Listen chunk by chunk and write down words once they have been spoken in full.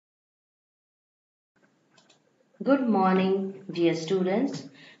Good morning, dear students.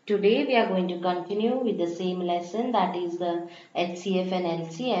 Today we are going to continue with the same lesson, that is the HCF and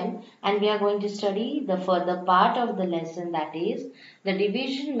LCM, and we are going to study the further part of the lesson, that is the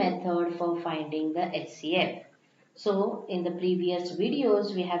division method for finding the HCF. So in the previous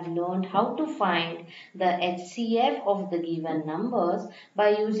videos we have learned how to find the HCF of the given numbers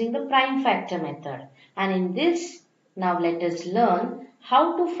by using the prime factor method, and in this now let us learn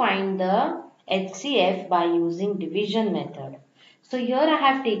how to find the HCF by using division method. So here I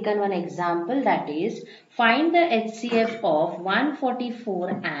have taken one example, that is find the HCF of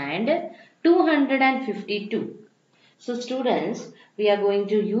 144 and 252. So students, we are going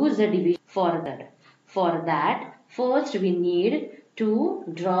to use the division for that. For that, first we need to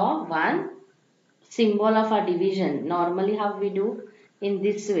draw one symbol of our division. Normally how we do? In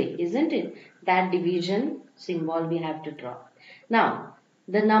this way, isn't it? That division symbol we have to draw. Now,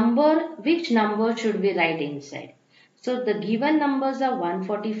 which number should we write inside? So the given numbers are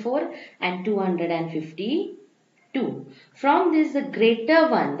 144 and 252. From this, the greater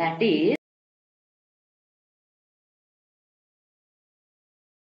one, that is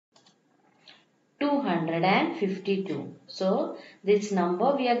 252. So this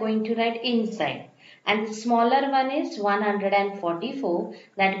number we are going to write inside, and the smaller one is 144,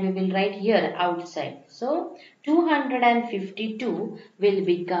 that we will write here outside. So 252 will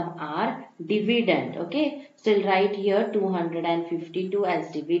become our dividend. Okay, so we'll write here 252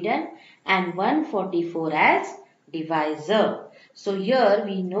 as dividend and 144 as divisor. So here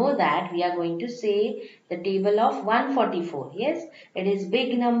we know that we are going to say the table of 144. Yes, it is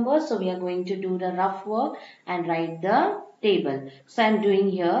big number, so we are going to do the rough work and write the table. So I am doing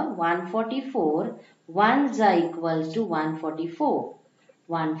here 144, 1 za equals to 144.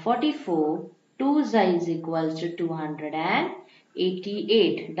 144, 2 za is equals to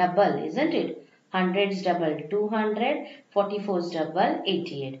 288. Double, isn't it? Hundreds double 200, 44's double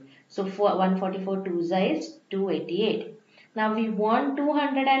 88. So for 144 2 za is 288. Now we want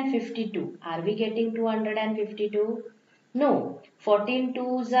 252. Are we getting 252? No. 14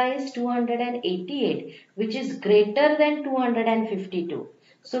 2's is 288, which is greater than 252.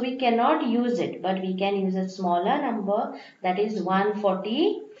 So we cannot use it, but we can use a smaller number, that is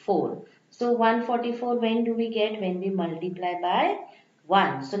 144. So 144 when do we get? When we multiply by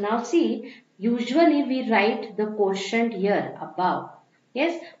 1. So now see, usually we write the quotient here above.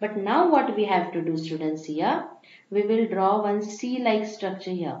 Yes, but now what we have to do, students, here? We will draw one C-like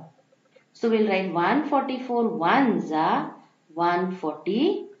structure here. So we'll write 144 ones are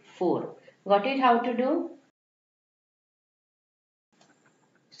 144. Got it how to do?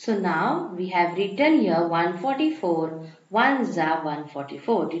 So now we have written here 144 ones are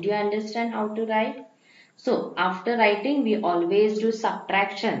 144. Did you understand how to write? So after writing we always do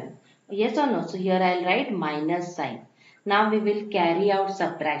subtraction. Yes or no? So here I'll write minus sign. Now we will carry out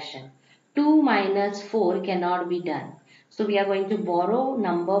subtraction. 2 minus 4 cannot be done. So we are going to borrow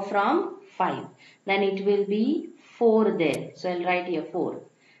number from 5. Then it will be 4 there. So I'll write here 4.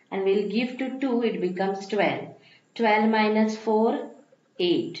 And we'll give to 2, it becomes 12. 12 minus 4,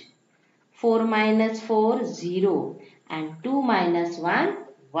 8. 4 minus 4, 0. And 2 minus 1,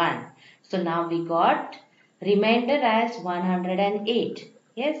 1. So now we got remainder as 108.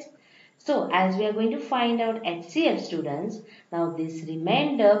 Yes. So as we are going to find out HCF, students, now this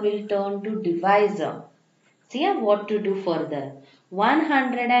remainder will turn to divisor. See what to do further.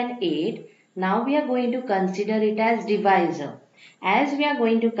 108, now we are going to consider it as divisor. As we are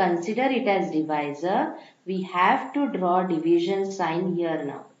going to consider it as divisor, we have to draw division sign here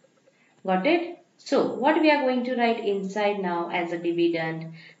now. Got it? So what we are going to write inside now as a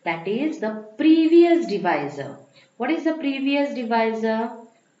dividend, that is the previous divisor. What is the previous divisor?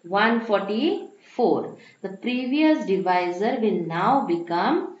 144. The previous divisor will now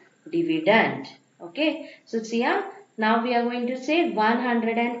become dividend. Okay. So see here, now we are going to say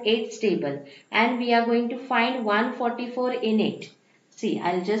 108 table and we are going to find 144 in it. See,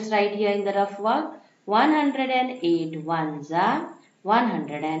 I'll just write here in the rough work. 108 ones are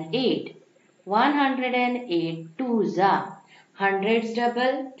 108. 108 twos are hundreds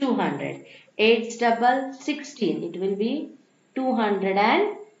double 200. Eights double 16. It will be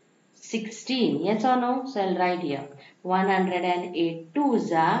 216. Yes or no? So I'll write here 108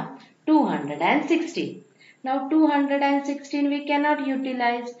 twos are 216. Now 216 we cannot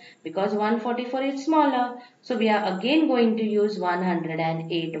utilize because 144 is smaller. So we are again going to use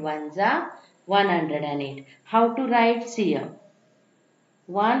 108 ones are 108. How to write? See here.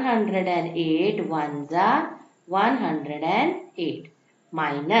 108 ones are 108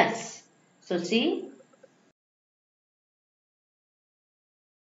 minus. So see,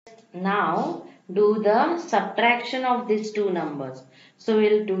 now do the subtraction of these two numbers. So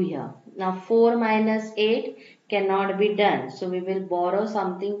we'll do here. Now 4 minus 8 cannot be done. So we will borrow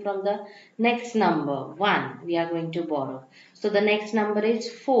something from the next number. 1 we are going to borrow. So the next number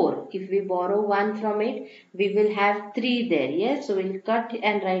is 4. If we borrow 1 from it, we will have 3 there. Yes. So we'll cut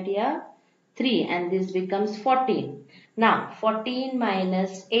and write here 3 and this becomes 14. Now 14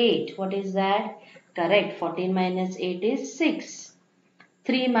 minus 8. What is that? Correct. 14 minus 8 is 6.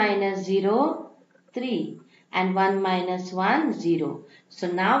 3 minus 0, 3 and 1 minus 1, 0. So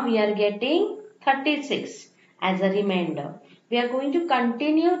now we are getting 36 as a remainder. We are going to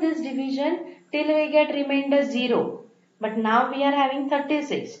continue this division till we get remainder 0. But now we are having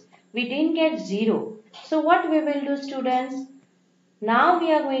 36. We didn't get 0. So what we will do, students? Now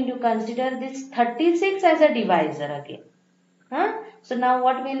we are going to consider this 36 as a divisor again. So now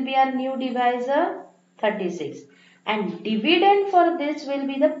what will be our new divisor? 36. And dividend for this will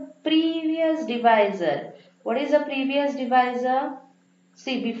be the previous divisor. What is the previous divisor?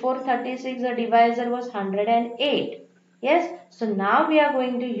 See, before 36 the divisor was 108. Yes. So now we are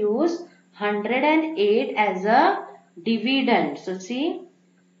going to use 108 as a dividend. So see,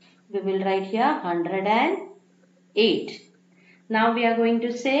 we will write here 108. Now we are going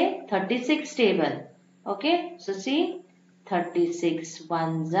to say 36 table. Okay. So see, 36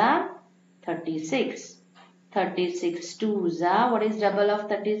 ones are 36. 36 twos are, what is double of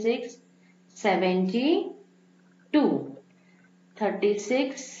 36? 72.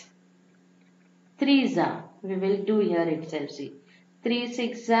 36 threes are, we will do here itself. See, 3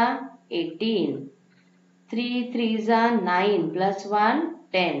 6 are 18. 3 threes are 9 plus 1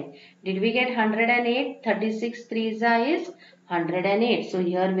 10. Did we get 108? 36 threes are is 108. So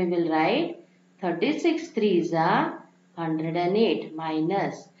here we will write 36 threes are 108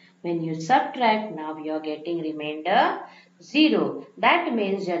 minus, when you subtract, now you are getting remainder 0. That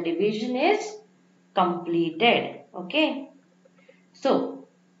means your division is completed. Okay. So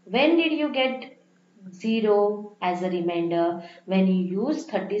when did you get 0 as a remainder? When you use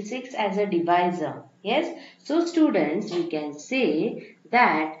 36 as a divisor. Yes. So students, we can say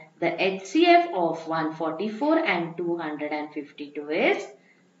that the HCF of 144 and 252 is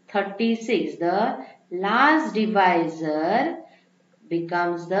 36. The last divisor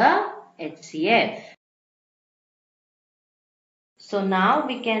becomes the HCF. So now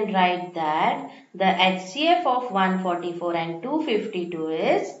we can write that the HCF of 144 and 252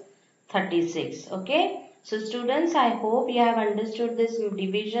 is 36. Okay. So students, I hope you have understood this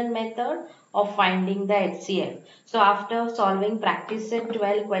division method of finding the HCF. So after solving practice set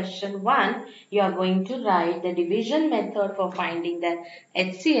 12 question 1, you are going to write the division method for finding the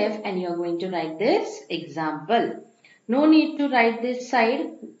HCF and you are going to write this example. No need to write this side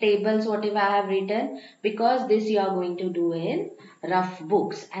tables whatever I have written, because this you are going to do in rough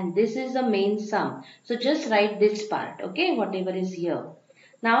books and this is the main sum. So just write this part, okay, whatever is here.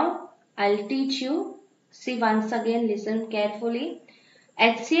 Now I'll teach you. See, once again, listen carefully.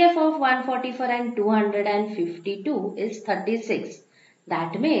 HCF of 144 and 252 is 36.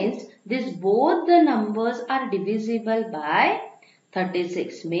 That means this both the numbers are divisible by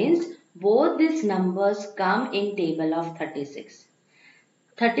 36. Means both these numbers come in table of 36.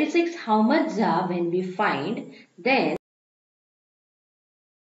 36 how much are when we find, then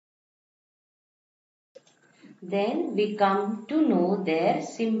we come to know their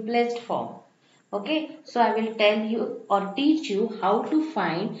simplest form. Okay, so I will tell you or teach you how to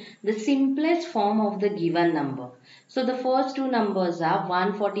find the simplest form of the given number. So the first two numbers are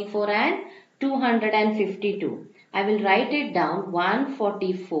 144 and 252. I will write it down.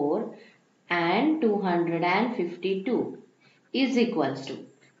 144 and 252 is equals to.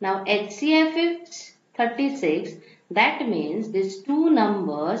 Now HCF is 36. That means these two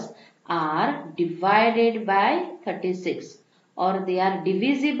numbers are divided by 36 or they are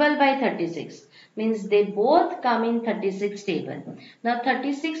divisible by 36. Means they both come in 36 table. Now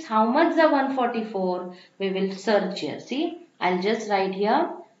 36, how much the 144? We will search here. See, I'll just write here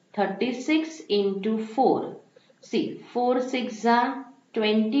 36 into 4. See, 4 6 are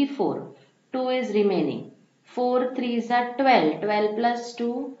 24. 2 is remaining. 4 3s are 12. 12 plus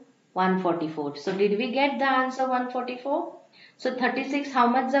 2, 144. So did we get the answer 144? So 36, how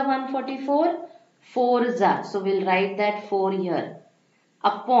much are 144? 4 are. So we'll write that 4 here.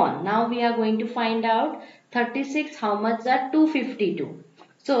 Upon, now we are going to find out 36, how much are 252.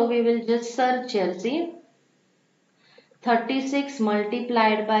 So we will just search here. See, 36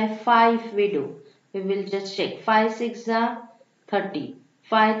 multiplied by 5 we do. We will just check. 5 6 are 30.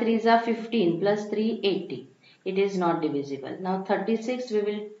 5 3s are 15 plus 3 80. It is not divisible. Now 36 we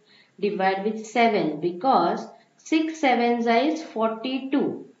will divide with 7 because 6 7s is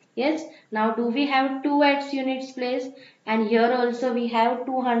 42. Yes. Now do we have 2 at units place? And here also we have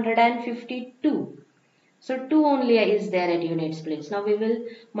 252. So 2 only is there at units place. Now we will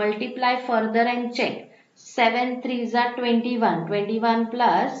multiply further and check. 7 threes are 21. 21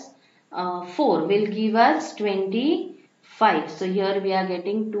 plus 4 will give us 25. So here we are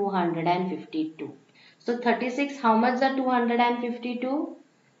getting 252. So 36, how much are 252?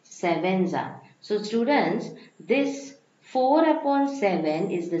 7s are. So students, this 4 upon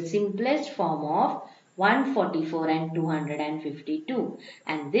 7 is the simplest form of 144 and 252,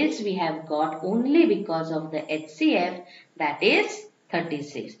 and this we have got only because of the HCF, that is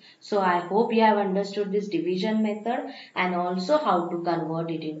 36. So I hope you have understood this division method and also how to convert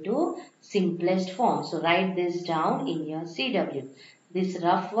it into simplest form. So write this down in your CW. This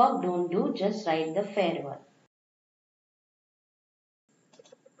rough work don't do, just write the fair one.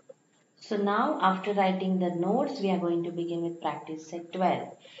 So now after writing the notes, we are going to begin with practice set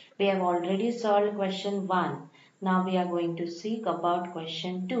 12. We have already solved question 1. Now we are going to seek about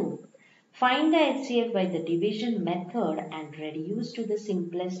question 2. Find the HCF by the division method and reduce to the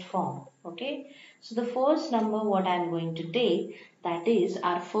simplest form. Okay. So the first number what I am going to take, that is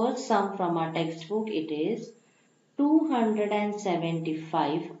our first sum from our textbook. It is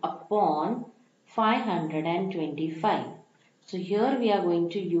 275 upon 525. So here we are going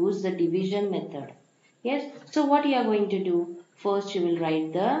to use the division method. Yes. So what you are going to do? First you will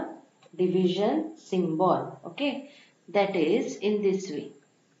write the division symbol. Okay. That is in this way.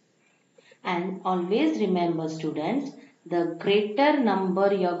 And always remember students, the greater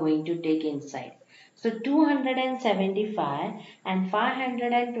number you are going to take inside. So 275 and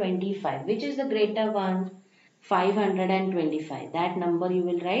 525. Which is the greater one? 525. That number you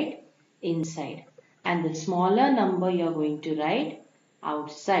will write inside. And the smaller number you are going to write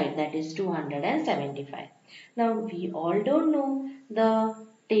outside. That is 275. Now we all don't know the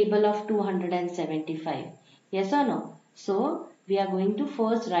table of 275. Yes or no? So we are going to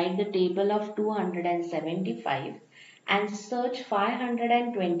first write the table of 275 and search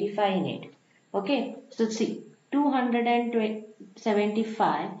 525 in it. Okay. So see,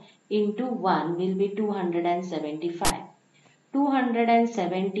 275 into 1 will be 275.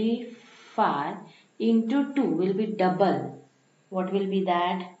 275 into 2 will be double. What will be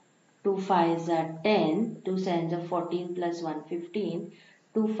that? 2 5s are 10, 2 7s are 14 plus 1 15,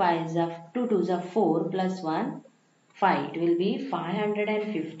 2 5s are 2 2s are 4 plus 1 5. It will be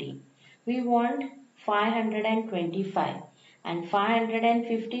 550. We want 525 and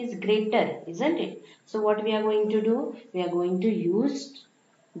 550 is greater, isn't it? So what we are going to do? We are going to use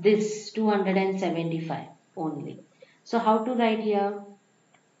this 275 only. So how to write here?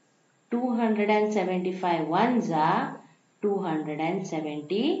 275 ones are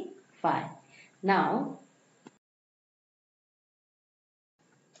 275. Now,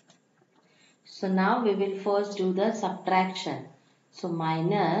 now we will first do the subtraction. So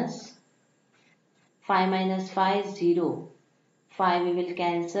minus 5 minus 5 is 0. 5 we will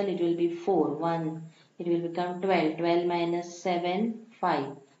cancel, it will be 4. 1, it will become 12. 12 minus 7,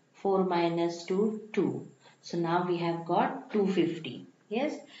 5. 4 minus 2, 2. So now we have got 250.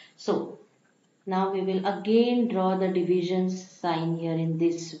 Yes. So now we will again draw the division sign here in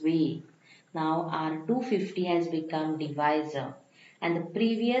this way. Now our 250 has become divisor. And the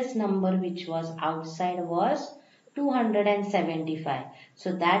previous number which was outside was 275.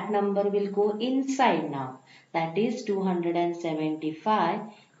 So that number will go inside now. That is 275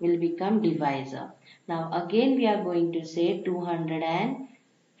 will become divisor. Now again we are going to say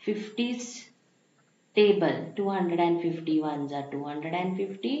 250's table. 251s are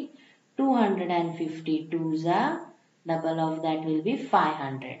 250. 252s are double of that will be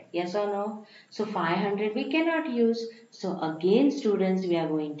 500. Yes or no? So 500 we cannot use. So again students we are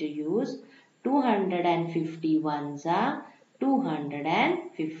going to use 251s are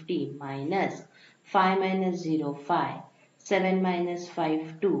 250 minus 5 minus 0 5. 7 minus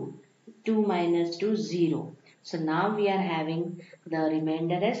 5 2. 2 minus 2 0. So now we are having the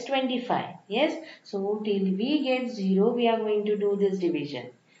remainder as 25. Yes. So till we get 0 we are going to do this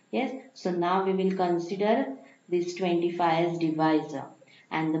division. Yes. So now we will consider this 25 as divisor.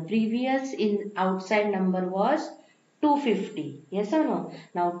 And the previous in outside number was 250. Yes or no?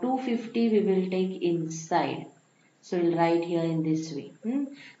 Now 250 we will take inside. So we'll write here in this way.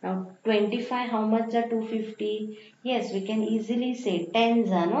 Now 25, how much are 250? Yes, we can easily say tens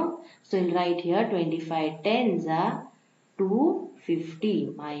are, no? So we'll write here 25 tens are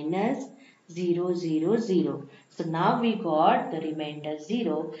 250 minus 0, 0, 0. So now we got the remainder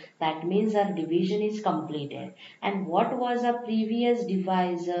 0. That means our division is completed. And what was our previous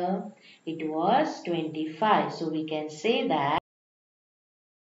divisor? It was 25. So we can say that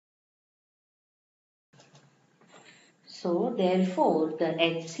So therefore the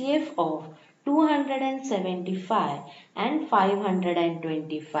HCF of 275 and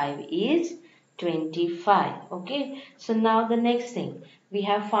 525 is 25. Okay. So now the next thing, we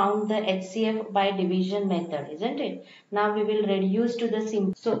have found the HCF by division method, isn't it? Now we will reduce to the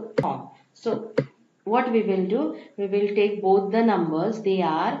simple form. So what we will do, we will take both the numbers. They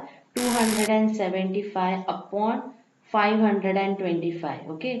are 275 upon 525.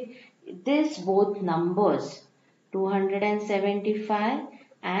 Okay. This both numbers 275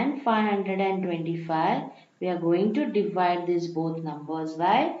 and 525, we are going to divide these both numbers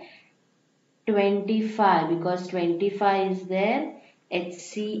by 25 because 25 is their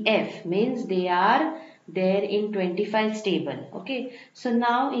HCF, means they are there in 25 table. Okay, so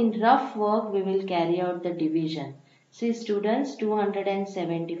now in rough work we will carry out the division. See students,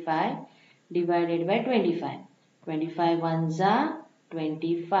 275 divided by 25. 25 ones are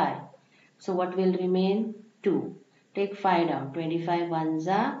 25. So what will remain? 2. Take 5 down. 25 ones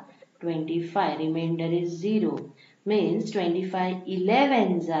are 25. Remainder is 0. Means 25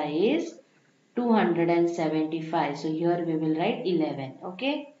 elevens is 275. So here we will write 11.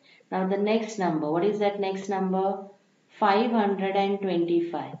 Okay. Now the next number. What is that next number?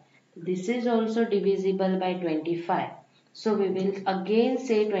 525. This is also divisible by 25. So we will again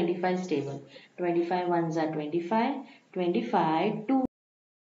say 25 stable. 25 ones are 25. 25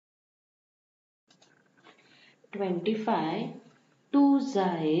 25 2s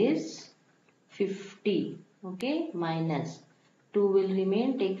is 50. Okay, minus 2 will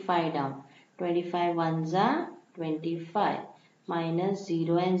remain, take 5 down. 25 ones are 25 minus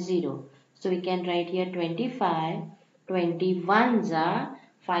 0 and 0. So we can write here 25, 21s are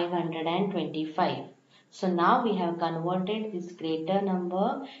 525. So now we have converted this greater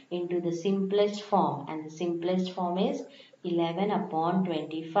number into the simplest form, and the simplest form is 11 upon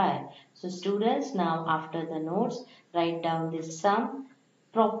 25. So students, now after the notes, write down this sum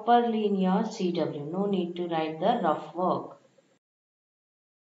properly in your CW. No need to write the rough work.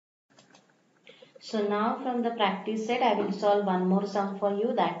 So now from the practice set, I will solve one more sum for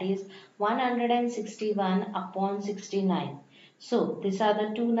you, that is 161 upon 69. So these are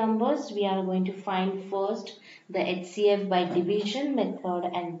the two numbers. We are going to find first the HCF by division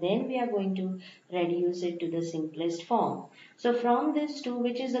method, and then we are going to reduce it to the simplest form. So from this two,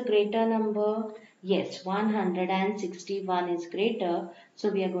 which is a greater number? Yes, 161 is greater. So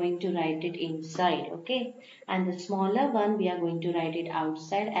we are going to write it inside. Okay. And the smaller one, we are going to write it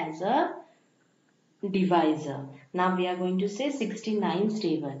outside as a divisor. Now we are going to say 69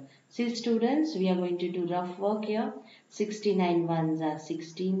 stable. See students, we are going to do rough work here. 69 ones are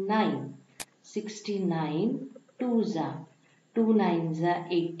 69. 69 twos are 2 nines are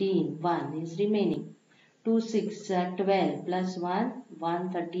 18. 1 is remaining. 2 6 are 12 plus 1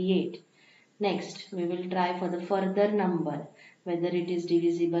 138. Next we will try for the further number whether it is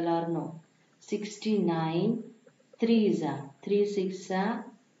divisible or no. 69 threes are 3 6 are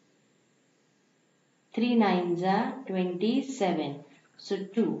 3 nines are 27. So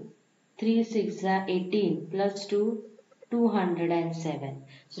 2. 3 6 are 18 plus 2, 207.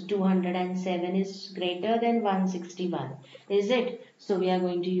 So 207 is greater than 161. Is it? So we are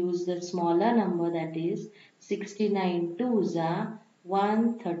going to use the smaller number, that is 69 twos are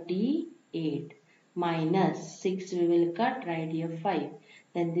 138. Minus 6 we will cut, right here 5.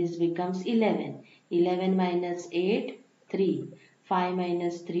 Then this becomes 11. 11 minus 8, 3. 5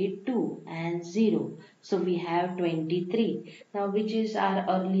 minus 3, 2 and 0. So we have 23. Now which is our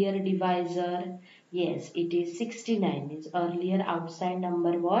earlier divisor? Yes, it is 69. Its earlier outside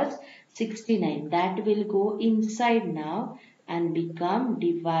number was 69. That will go inside now and become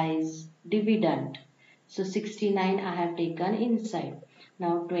dividend. So 69 I have taken inside.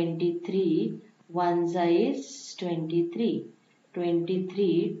 Now 23 ones is 23.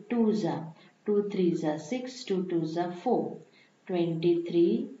 23 twos are 2 threes are 6, 2 twos are 4.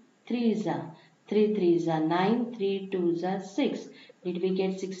 23 threes are 3 threes are 9, 3 twos are 6. Did we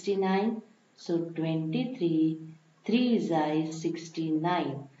get 69? So 23 threes is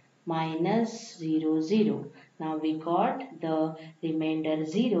 69 minus 0 0. Now we got the remainder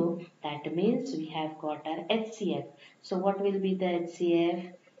 0. That means we have got our HCF. So what will be the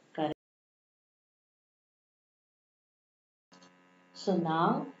HCF? So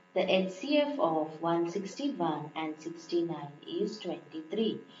now the HCF of 161 and 69 is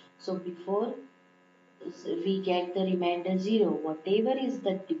 23. So before we get the remainder 0, whatever is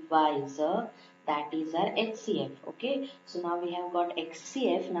the divisor, that is our HCF. Okay. So now we have got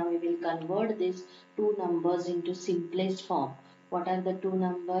HCF. Now we will convert these two numbers into simplest form. What are the two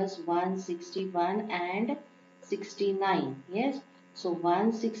numbers? 161 and 69. Yes. So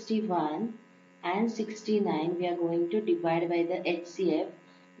 161 and 69 we are going to divide by the HCF,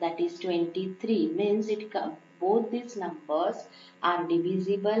 that is 23, means both these numbers are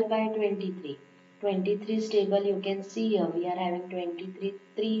divisible by 23. 23 is table, you can see here we are having 23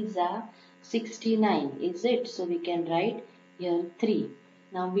 3s are 69, is it? So we can write here 3.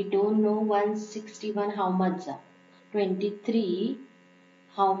 Now we don't know 161 how much are 23,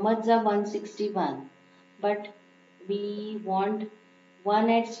 how much are 161, but we want 1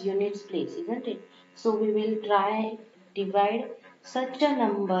 at units place, isn't it? So we will try divide such a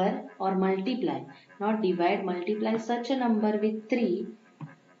number, or multiply, not divide, multiply such a number with 3,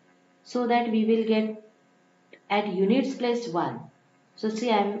 so that we will get at units place 1. So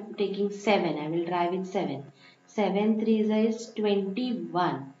see, I am taking 7. I will try with 7. 7 3s is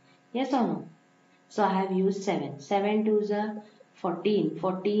 21. Yes or no? So I have used 7. 7 2s are 14.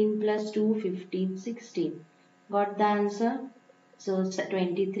 14 plus 2, 15, 16. Got the answer? So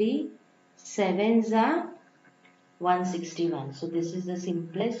 23. 7s are 161. So this is the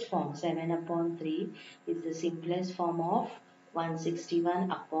simplest form. 7 upon 3 is the simplest form of 161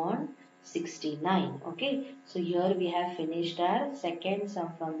 upon 69. Okay. So here we have finished our second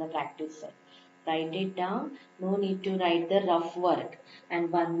sum from the practice set. Write it down. No need to write the rough work.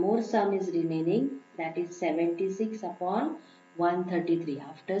 And one more sum is remaining. That is 76 upon 133.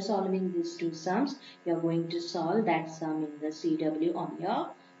 After solving these two sums, you are going to solve that sum in the CW on your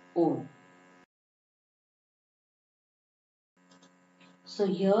own. So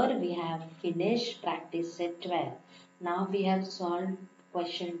here we have finished practice set 12. Now we have solved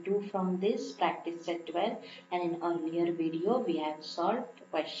question 2 from this practice set 12, and in earlier video we have solved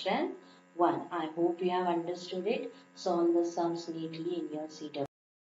question 1. I hope you have understood it. Solve the sums neatly in your CW.